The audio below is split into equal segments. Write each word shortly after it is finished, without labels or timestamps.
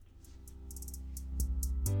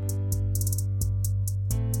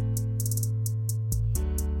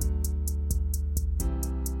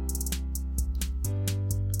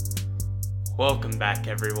Welcome back,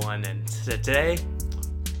 everyone, and today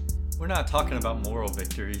We're not talking about moral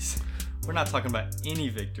victories. We're not talking about any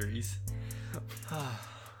victories.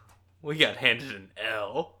 we got handed an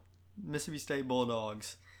L. Mississippi State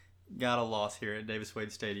Bulldogs got a loss here at Davis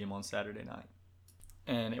Wade Stadium on Saturday night.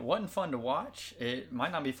 And it wasn't fun to watch. It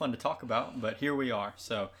might not be fun to talk about, but here we are.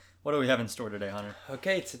 So, what do we have in store today, Hunter?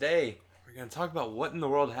 Okay, today we're going to talk about what in the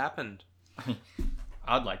world happened.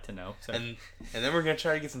 I'd like to know. So. And then we're going to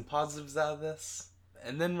try to get some positives out of this.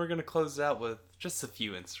 And then we're going to close it out with just a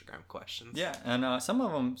few Instagram questions. Yeah, and some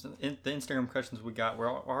of them, the Instagram questions we got, we're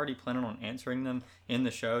already planning on answering them in the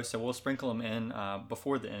show, so we'll sprinkle them in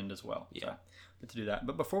before the end as well. Yeah. So, good to do that.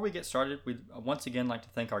 But before we get started, we'd once again like to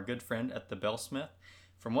thank our good friend at the Bellsmith.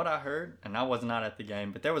 From what I heard, and I was not at the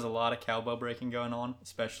game, but there was a lot of cowbell breaking going on,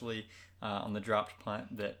 especially on the dropped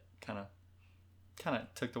punt that kind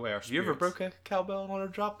of took away our spirits. Have you ever broke a cowbell or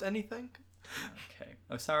dropped anything? Okay.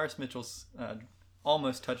 Osiris Mitchell's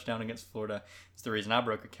almost touchdown against Florida is the reason I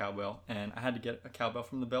broke a cowbell, and I had to get a cowbell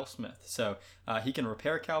from the Bellsmith. So he can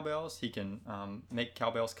repair cowbells. He can make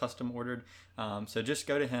cowbells custom ordered. So just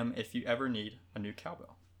go to him if you ever need a new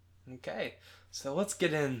cowbell. Okay, so let's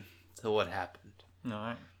get into what happened. All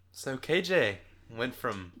right. So KJ went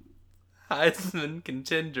from Heisman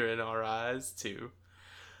contender in our eyes to...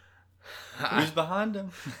 Who's behind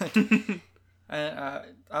him?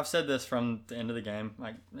 And I've said this from the end of the game,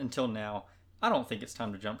 like until now. I don't think it's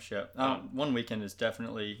time to jump ship. One weekend is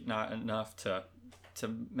definitely not enough to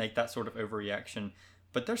make that sort of overreaction.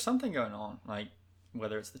 But there's something going on, like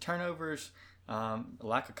whether it's the turnovers,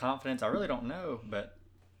 lack of confidence. I really don't know, but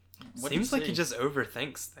seems like he just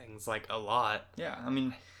overthinks things like a lot. Yeah, I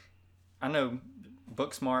mean, I know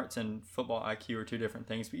book smarts and football IQ are two different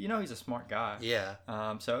things, but he's a smart guy. Yeah.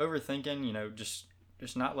 So overthinking, just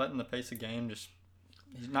not letting the pace of game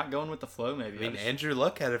he's not going with the flow, maybe. I mean, Andrew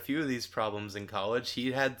Luck had a few of these problems in college.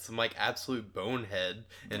 He had some, absolute bonehead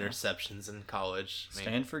interceptions in college.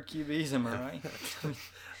 Stanford QBs, am I right?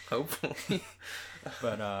 Hopefully.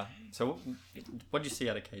 But, so what'd you see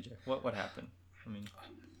out of KJ? What happened? I mean...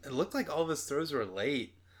 It looked like all of his throws were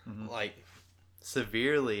late,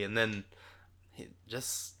 severely, and then he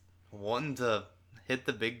just wanting to hit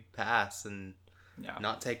the big pass and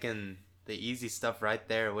not taking... the easy stuff right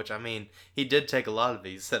there, which, I mean, he did take a lot of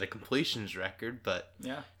these, set a completions record, but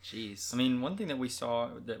jeez. I mean, one thing that we saw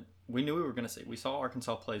that we knew we were going to see, we saw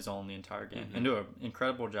Arkansas play zone the entire game and do an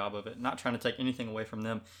incredible job of it, not trying to take anything away from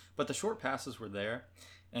them, but the short passes were there,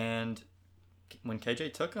 and when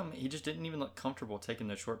KJ took them, he just didn't even look comfortable taking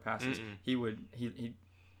those short passes. He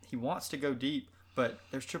wants to go deep, but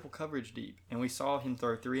there's triple coverage deep, and we saw him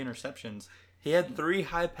throw 3 interceptions. He had 3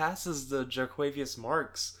 high passes to Jaquavius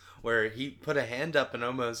Marks, where he put a hand up and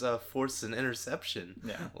almost forced an interception.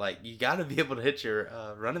 Yeah. You got to be able to hit your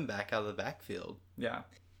running back out of the backfield. Yeah.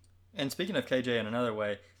 And speaking of KJ in another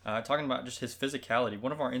way, talking about just his physicality,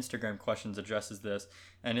 one of our Instagram questions addresses this,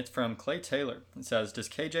 and it's from Clay Taylor. It says, does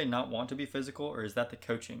KJ not want to be physical, or is that the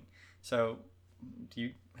coaching? So, do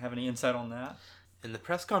you have any insight on that? In the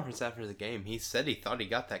press conference after the game, he said he thought he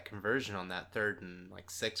got that conversion on that 3rd and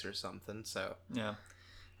 6 or something, so... Yeah.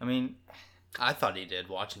 I mean... I thought he did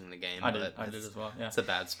watching the game. I did as well, yeah. It's a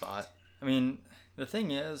bad spot. I mean, the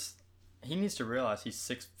thing is, he needs to realize he's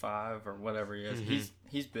 6'5" or whatever he is.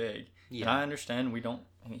 He's big. Yeah. And I understand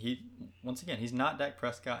once again, he's not Dak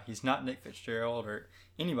Prescott. He's not Nick Fitzgerald or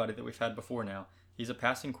anybody that we've had before now. He's a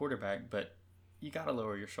passing quarterback, but you got to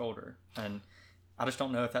lower your shoulder. And I just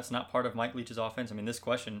don't know if that's not part of Mike Leach's offense. I mean, this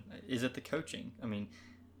question, is it the coaching? I mean,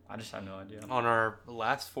 I just have no idea. On our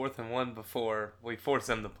last 4th and 1 before, we forced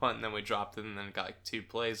them to punt, and then we dropped it, and then got 2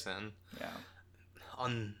 plays in. Yeah.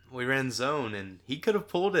 We ran zone, and he could have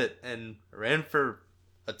pulled it and ran for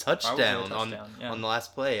a touchdown, on the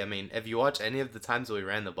last play. I mean, if you watch any of the times that we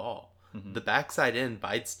ran the ball, the backside in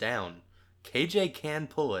bites down. KJ can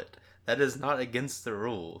pull it. That is not against the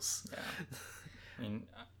rules. Yeah. I mean,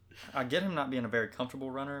 I get him not being a very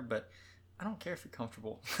comfortable runner, but I don't care if you're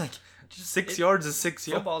comfortable. Just 6 yards is 6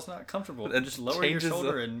 yards. Football's not comfortable. Just lower your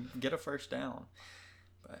shoulder and get a first down.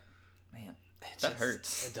 But, man, that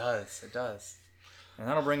hurts. It does. It does. And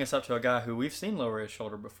that'll bring us up to a guy who we've seen lower his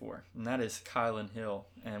shoulder before, and that is Kylan Hill.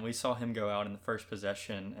 And we saw him go out in the first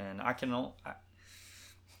possession, and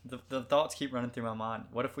the thoughts keep running through my mind.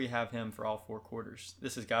 What if we have him for all 4 quarters?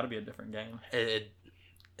 This has got to be a different game.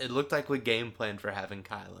 It looked like we game planned for having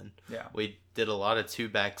Kylan. Yeah. We did a lot of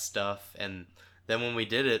 2-back stuff, and then when we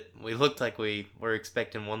did it, we looked like we were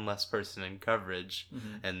expecting one less person in coverage,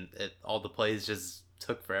 and all the plays just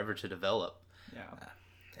took forever to develop. Yeah.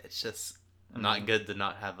 It's just not good to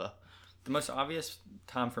not have a... The most obvious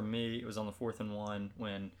time for me was on the 4th and 1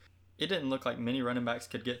 when it didn't look like many running backs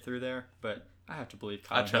could get through there, but I have to believe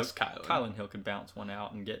Kylan Hill could bounce one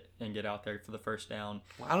out and get out there for the first down.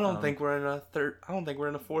 Well, I don't think we're in a third. I don't think we're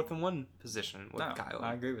in a 4th and 1 position with Kylan.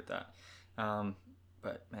 I agree with that.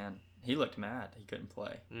 But man, he looked mad. He couldn't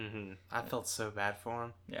play. Mm-hmm. I felt so bad for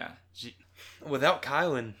him. Yeah. Without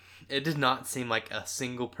Kylan, it did not seem like a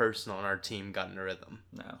single person on our team got in a rhythm.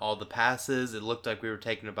 No. All the passes, it looked like we were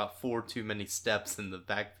taking about 4 too many steps in the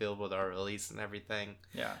backfield with our release and everything.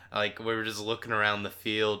 Yeah. Like, we were just looking around the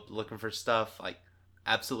field, looking for stuff. Like,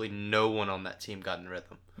 absolutely no one on that team got in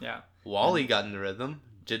rhythm. Yeah. Wally got in the rhythm.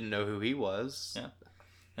 Didn't know who he was. Yeah.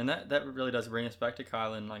 And that really does bring us back to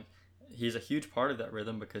Kylan. Like, he's a huge part of that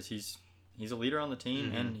rhythm because he's a leader on the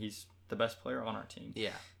team and he's the best player on our team.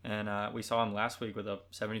 Yeah. And we saw him last week with a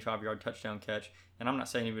 75-yard touchdown catch. And I'm not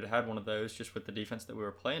saying he would have had one of those just with the defense that we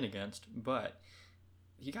were playing against, but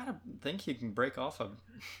you got to think he can break off a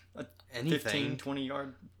 15,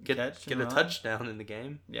 20-yard catch. Get a touchdown in the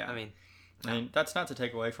game. Yeah. I mean, that's not to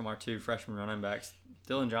take away from our 2 freshman running backs,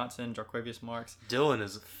 Dylan Johnson, Jarquavius Marks. Dylan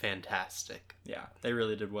is fantastic. Yeah, they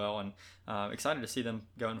really did well. And excited to see them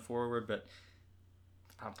going forward, but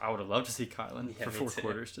I would have loved to see Kylan for 4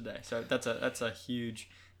 quarters today. So that's a huge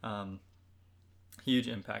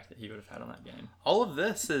impact that he would have had on that game. All of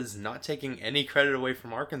this is not taking any credit away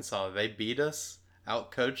from Arkansas. They beat us,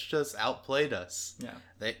 outcoached us, outplayed us.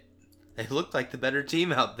 Yeah. They looked like the better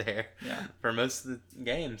team out there for most of the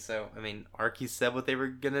game. So, I mean, Arky said what they were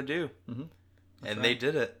going to do. Mm-hmm. And they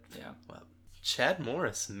did it. Yeah. Well, Chad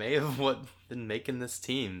Morris may have been making this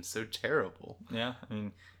team so terrible. Yeah. I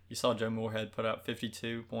mean, you saw Joe Moorhead put up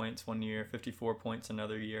 52 points one year, 54 points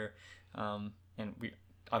another year. And we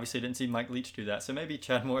obviously didn't see Mike Leach do that. So maybe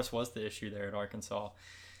Chad Morris was the issue there at Arkansas.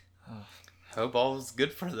 Hope all is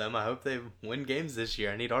good for them. I hope they win games this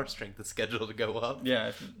year. I need our strength of schedule to go up. Yeah,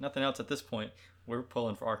 if nothing else at this point, we're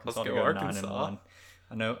pulling for Arkansas to go 9-1.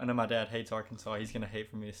 I know my dad hates Arkansas. He's going to hate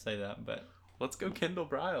for me to say that, but let's go Kendall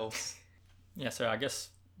Briles. Yeah, so I guess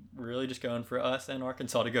we're really just going for us and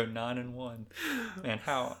Arkansas to go 9-1. Man,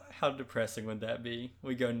 how depressing would that be?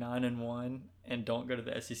 We go 9-1 and don't go to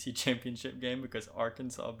the SEC championship game because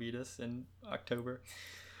Arkansas beat us in October.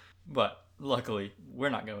 But luckily, we're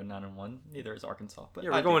not going 9-1. Neither is Arkansas. But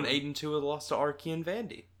yeah, we're going 8-2 with a loss to Arky and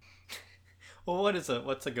Vandy. Well,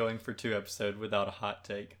 what's a going for 2 episode without a hot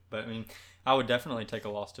take? But I mean, I would definitely take a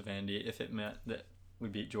loss to Vandy if it meant that we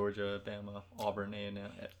beat Georgia, Bama, Auburn, A&M.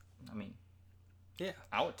 I mean, yeah,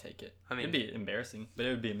 I would take it. I mean, it'd be embarrassing, but it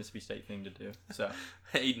would be a Mississippi State thing to do. So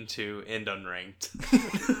 8-2 and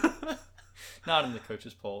unranked. Not in the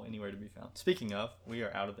coaches poll, anywhere to be found. Speaking of, we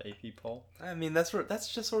are out of the AP poll. I mean, that's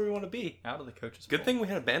just where we want to be. Out of the coaches poll. Good thing we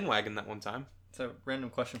had a bandwagon that one time. So, random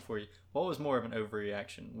question for you. What was more of an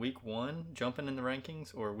overreaction? Week 1, jumping in the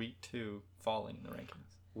rankings, or Week 2, falling in the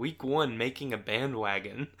rankings? Week 1, making a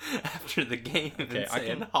bandwagon after the game and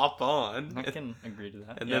saying, hop on. I can agree to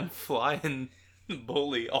that. And then flying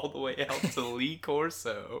bully all the way out to Lee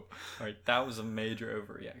Corso. All right, that was a major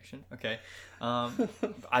overreaction. Okay.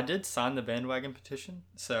 I did sign the bandwagon petition,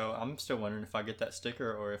 so I'm still wondering if I get that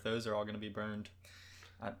sticker or if those are all going to be burned.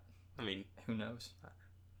 I mean, who knows?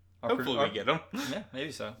 Hopefully we get them. Yeah,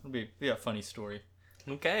 maybe so. It'll be a funny story.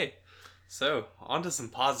 Okay. So, on to some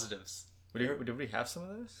positives. Did we have some of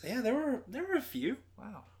those? Yeah, there were a few.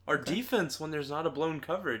 Wow. Our defense, when there's not a blown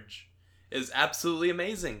coverage, is absolutely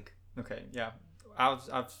amazing. Okay, yeah.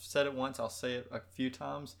 I've said it once. I'll say it a few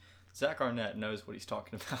times. Zach Arnett knows what he's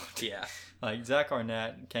talking about. Yeah. Like, Zach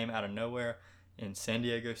Arnett came out of nowhere in San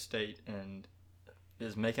Diego State and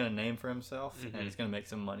is making a name for himself, and he's going to make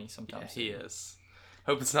some money sometime soon. He is.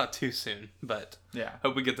 Hope it's not too soon, but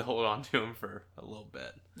hope we get to hold on to him for a little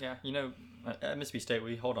bit. Yeah, at Mississippi State,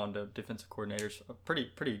 we hold on to defensive coordinators a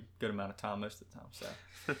pretty good amount of time most of the time. So,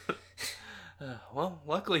 well,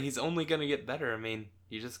 luckily he's only going to get better. I mean,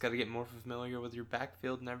 you just got to get more familiar with your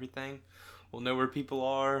backfield and everything. We'll know where people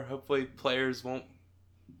are. Hopefully players won't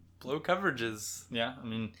blow coverages. Yeah, I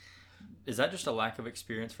mean, is that just a lack of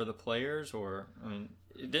experience for the players, or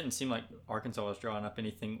it didn't seem like Arkansas was drawing up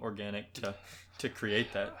anything organic to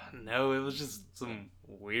create that. No, it was just some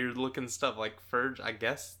weird looking stuff. Like Ferg, I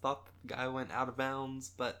guess, thought the guy went out of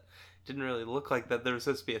bounds, but didn't really look like that. There was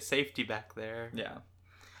supposed to be a safety back there. Yeah.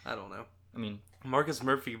 I don't know. I mean, Marcus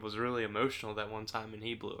Murphy was really emotional that one time, and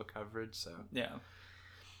he blew a coverage. So yeah.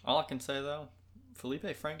 All I can say though,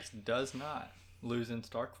 Felipe Franks does not lose in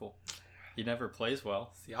Starkville. He never plays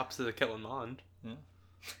well. It's the opposite of Kellen Mond. Yeah.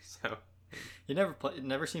 So he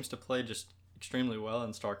never seems to play just extremely well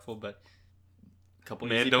in Starkville, but a couple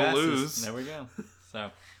Man easy don't passes. Lose. There we go. So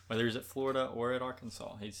whether he's at Florida or at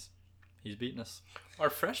Arkansas, he's beating us. Our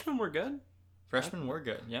freshmen were good. Freshmen were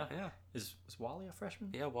good. Yeah. Yeah. Is Wally a freshman?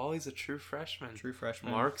 Yeah, Wally's a true freshman. True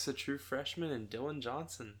freshman. Mark's a true freshman, and Dylan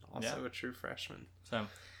Johnson also a true freshman. So,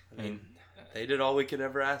 I mean, they did all we could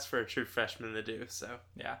ever ask for a true freshman to do. So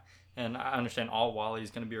yeah, and I understand all Wally's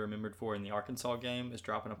going to be remembered for in the Arkansas game is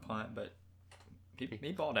dropping a punt, but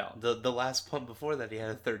he balled out. The last punt before that, he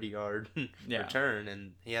had a 30-yard return,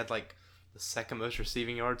 and he had like the second most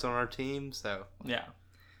receiving yards on our team. So yeah.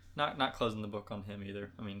 Not closing the book on him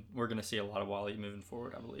either. I mean, we're going to see a lot of Wally moving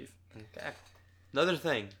forward, I believe. Okay. Another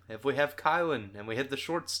thing, if we have Kylan and we hit the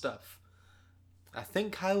short stuff, I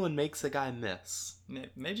think Kylan makes a guy miss.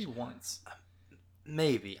 Maybe once.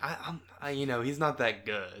 Maybe. I he's not that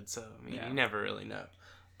good, so I mean, you never really know.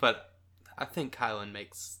 But I think Kylan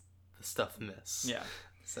makes the stuff miss. Yeah.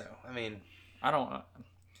 So, I mean, I don't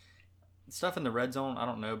stuff in the red zone, I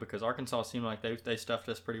don't know, because Arkansas seemed like they stuffed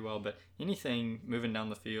us pretty well. But anything moving down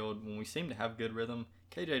the field, when we seem to have good rhythm,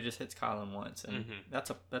 KJ just hits Kylan once, and that's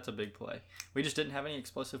a big play. We just didn't have any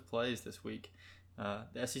explosive plays this week.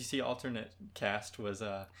 The SEC alternate cast was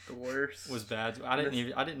the worst. Was bad. I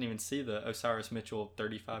didn't even see the Osiris Mitchell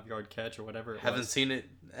 35-yard catch or whatever. Haven't seen it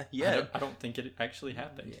yet. I don't think it actually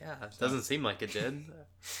happened. Yeah, it doesn't seem like it did.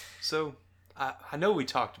 So I know we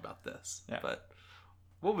talked about this, but.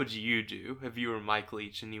 What would you do if you were Mike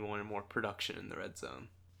Leach and you wanted more production in the red zone?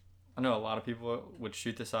 I know a lot of people would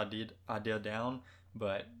shoot this idea down,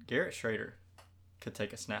 but Garrett Schrader could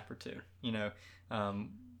take a snap or two.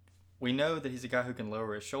 We know that he's a guy who can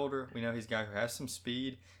lower his shoulder. We know he's a guy who has some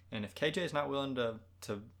speed. And if KJ is not willing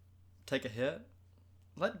to take a hit,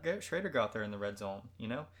 let Garrett Schrader go out there in the red zone,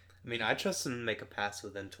 I mean, I trust him to make a pass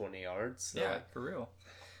within 20 yards. So yeah, for real.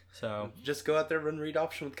 So just go out there, run read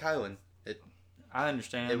option with Kylan. I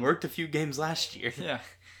understand. It worked a few games last year. Yeah.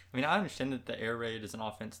 I mean, I understand that the air raid is an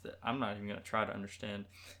offense that I'm not even going to try to understand.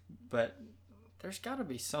 But there's got to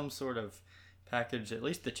be some sort of package, at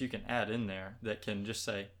least that you can add in there, that can just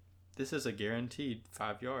say, this is a guaranteed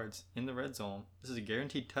 5 yards in the red zone. This is a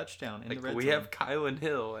guaranteed touchdown in the red zone. We have Kylan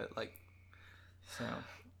Hill at So,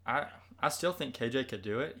 I still think KJ could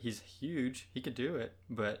do it. He's huge. He could do it.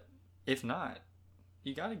 But if not,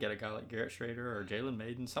 you got to get a guy like Garrett Schrader or Jalen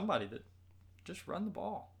Maiden, somebody that just run the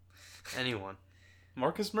ball. Anyone.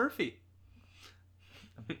 Marcus Murphy.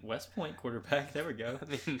 West Point quarterback. There we go. I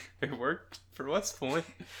mean, it worked for West Point.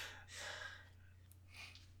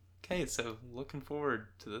 Okay, so looking forward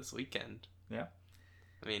to this weekend. Yeah.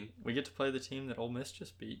 I mean, we get to play the team that Ole Miss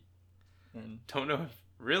just beat. And don't know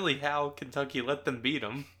really how Kentucky let them beat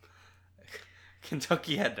them.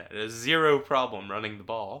 Kentucky had a zero problem running the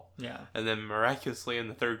ball. Yeah. And then miraculously in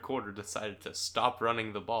the third quarter decided to stop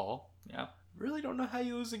running the ball. Yeah. Really don't know how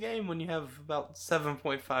you lose a game when you have about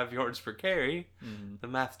 7.5 yards per carry. Mm-hmm. The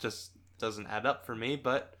math just doesn't add up for me,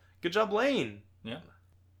 but good job, Lane. Yeah.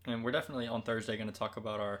 And we're definitely on Thursday going to talk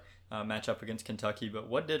about our matchup against Kentucky, but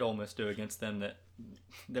what did Ole Miss do against them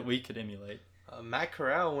that we could emulate? Matt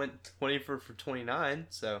Corral went 24 for 29,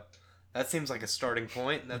 so that seems like a starting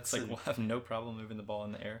point. That's like we'll have no problem moving the ball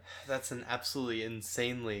in the air. That's an absolutely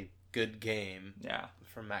insanely good game. Yeah.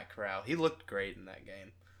 From Matt Corral. He looked great in that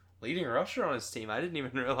game. Leading rusher on his team. I didn't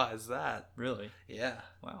even realize that. Really? Yeah.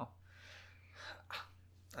 Wow.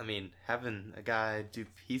 I mean, having a guy do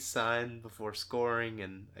peace sign before scoring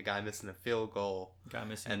and a guy missing a field goal,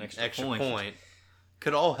 missing an extra point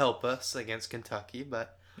could all help us against Kentucky,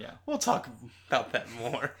 but yeah, we'll talk about that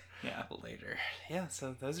more later. Yeah,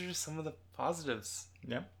 so those are just some of the positives.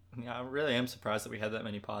 Yeah, I really am surprised that we had that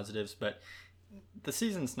many positives, but the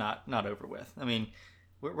season's not over with. I mean,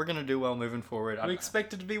 we're going to do well moving forward. We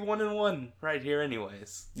expect it to be 1-1 right here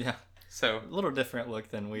anyways. Yeah. So a little different look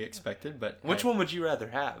than we expected, but which one would you rather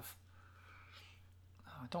have?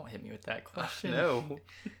 Oh, don't hit me with that question. No.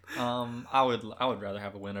 I would rather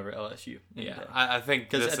have a win over LSU. Yeah, I think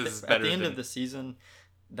this is better. At the end of the season,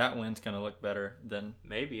 that win's going to look better than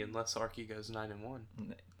maybe, unless Arky goes 9-1.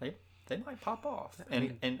 They might pop off,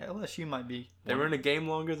 and LSU might be. They were in a game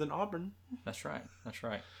longer than Auburn. That's right.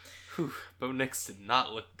 Whew, Bo Nix did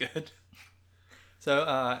not look good. So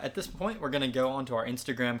at this point, we're going to go on to our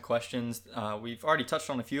Instagram questions. We've already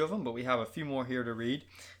touched on a few of them, but we have a few more here to read.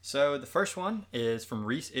 So the first one is from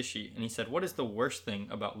Reese Ishii, and he said, "What is the worst thing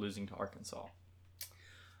about losing to Arkansas?"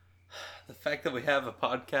 The fact that we have a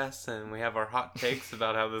podcast and we have our hot takes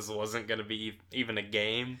about how this wasn't going to be even a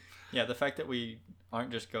game. Yeah, the fact that we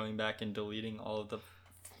aren't just going back and deleting all of the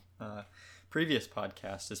previous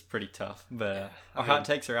podcast is pretty tough, but our hot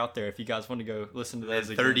takes are out there if you guys want to go listen to those.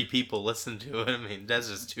 30 people listen to it. I mean, that's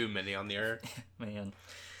just too many on the earth. Man.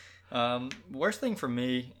 Worst thing for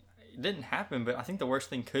me, it didn't happen, but I think the worst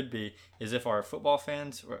thing could be is if our football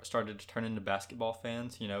fans started to turn into basketball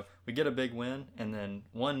fans. We get a big win, and then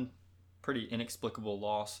one pretty inexplicable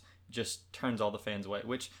loss just turns all the fans away,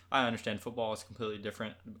 which I understand. Football is completely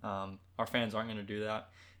different. Our fans aren't going to do that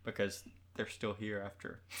because they're still here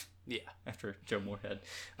after Joe Moorhead.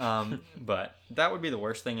 But that would be the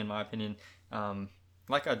worst thing in my opinion.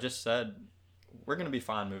 Like I just said, we're going to be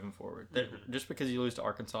fine moving forward. Just because you lose to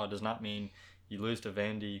Arkansas does not mean you lose to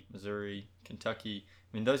Vandy, Missouri, Kentucky.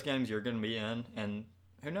 I mean, those games you're going to be in, and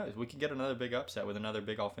who knows? We could get another big upset with another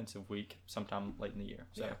big offensive week sometime late in the year.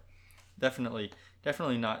 So definitely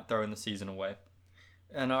not throwing the season away.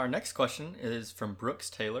 And our next question is from Brooks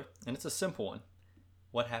Taylor, and it's a simple one.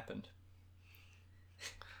 What happened?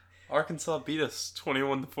 Arkansas beat us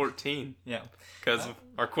 21-14. Yeah. Because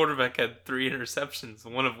our quarterback had 3 interceptions,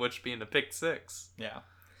 one of which being a pick 6. Yeah.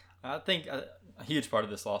 I think a huge part of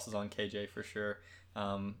this loss is on KJ for sure.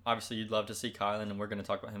 Obviously, you'd love to see Kylan, and we're going to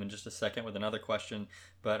talk about him in just a second with another question.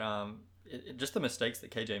 But just the mistakes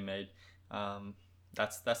that KJ made,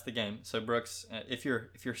 that's the game. So Brooks, if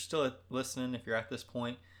you're still listening, if you're at this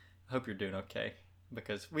point, I hope you're doing okay,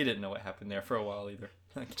 because we didn't know what happened there for a while either.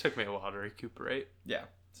 It took me a while to recuperate. Yeah.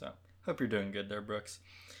 So hope you're doing good there, Brooks.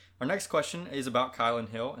 Our next question is about Kylan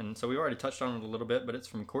Hill, and so we already touched on it a little bit, but it's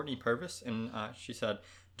from Courtney Purvis, and she said,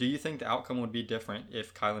 do you think the outcome would be different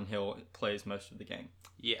if Kylan Hill plays most of the game?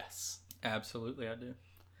 Yes. Absolutely, I do.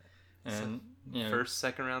 And first,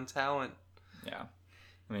 second round talent. Yeah.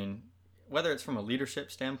 I mean, whether it's from a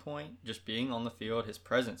leadership standpoint, just being on the field, his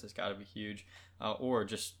presence has got to be huge, or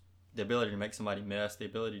just the ability to make somebody miss, the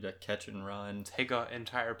ability to catch and run. Take an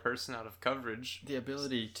entire person out of coverage. The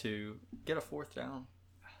ability to get a 4th down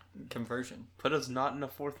conversion. Put us not in a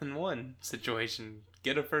 4th and 1 situation.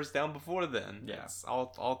 Get a first down before then. Yeah. It's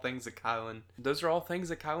all things that Kylan... Those are all things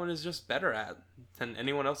that Kylan is just better at than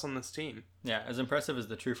anyone else on this team. Yeah, as impressive as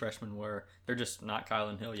the true freshmen were, they're just not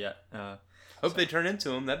Kylan Hill yet. Hope they turn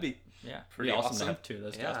into him. That'd be pretty awesome to have 2 of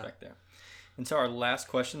those guys back there. And so our last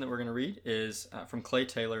question that we're going to read is from Clay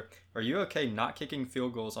Taylor. Are you okay not kicking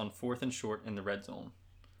field goals on 4th and short in the red zone?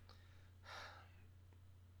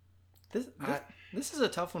 This is a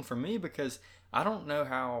tough one for me because I don't know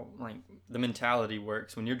how the mentality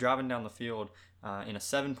works when you're driving down the field in a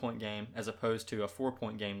 7-point game as opposed to a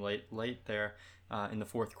 4-point game late there in the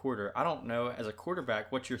 4th quarter. I don't know as a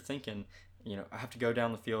quarterback what you're thinking. I have to go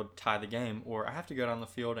down the field, tie the game, or I have to go down the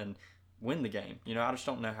field and win the game. I just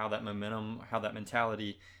don't know how that momentum, how that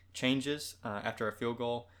mentality changes after a field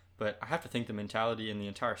goal. But I have to think the mentality in the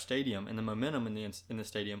entire stadium and the momentum in the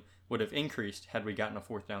stadium would have increased had we gotten a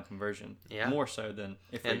 4th down conversion. Yeah. More so than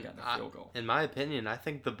if we got a field goal. In my opinion, I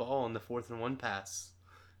think the ball in the 4th and 1 pass,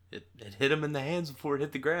 it hit him in the hands before it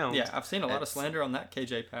hit the ground. Yeah, I've seen a lot of slander on that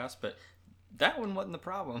KJ pass, but that one wasn't the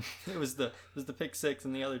problem. It was the pick 6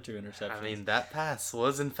 and the other 2 interceptions. I mean, that pass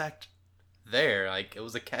was in fact there. It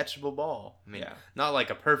was a catchable ball. I mean, not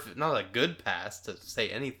not a good pass to say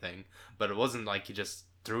anything, but it wasn't like he just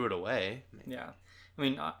threw it away. I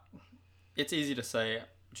mean, it's easy to say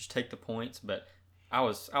just take the points, but I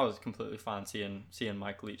was completely fine seeing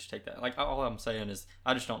Mike Leach take that. All I'm saying is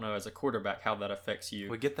I just don't know as a quarterback how that affects you.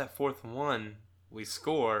 We get that 4th and 1, we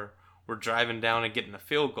score, we're driving down and getting a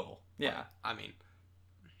field goal. Yeah, I mean,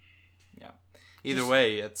 either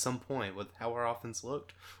way, at some point with how our offense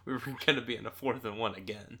looked, we were going to be in a 4th and 1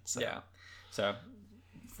 again. So. Yeah, so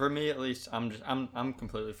for me at least, I'm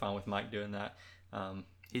completely fine with Mike doing that.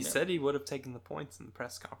 He said he would have taken the points in the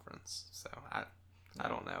press conference, so I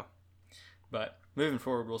don't know. But moving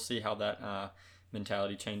forward, we'll see how that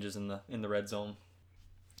mentality changes in the red zone.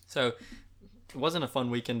 So it wasn't a fun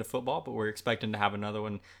weekend of football, but we're expecting to have another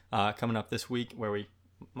one coming up this week where we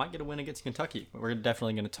might get a win against Kentucky. We're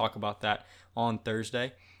definitely going to talk about that on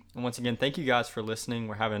Thursday. And once again, thank you guys for listening.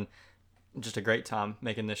 We're having just a great time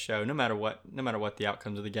making this show. No matter what the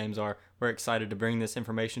outcomes of the games are, we're excited to bring this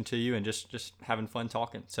information to you and just having fun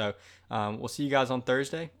talking. So we'll see you guys on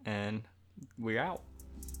Thursday, and we're out.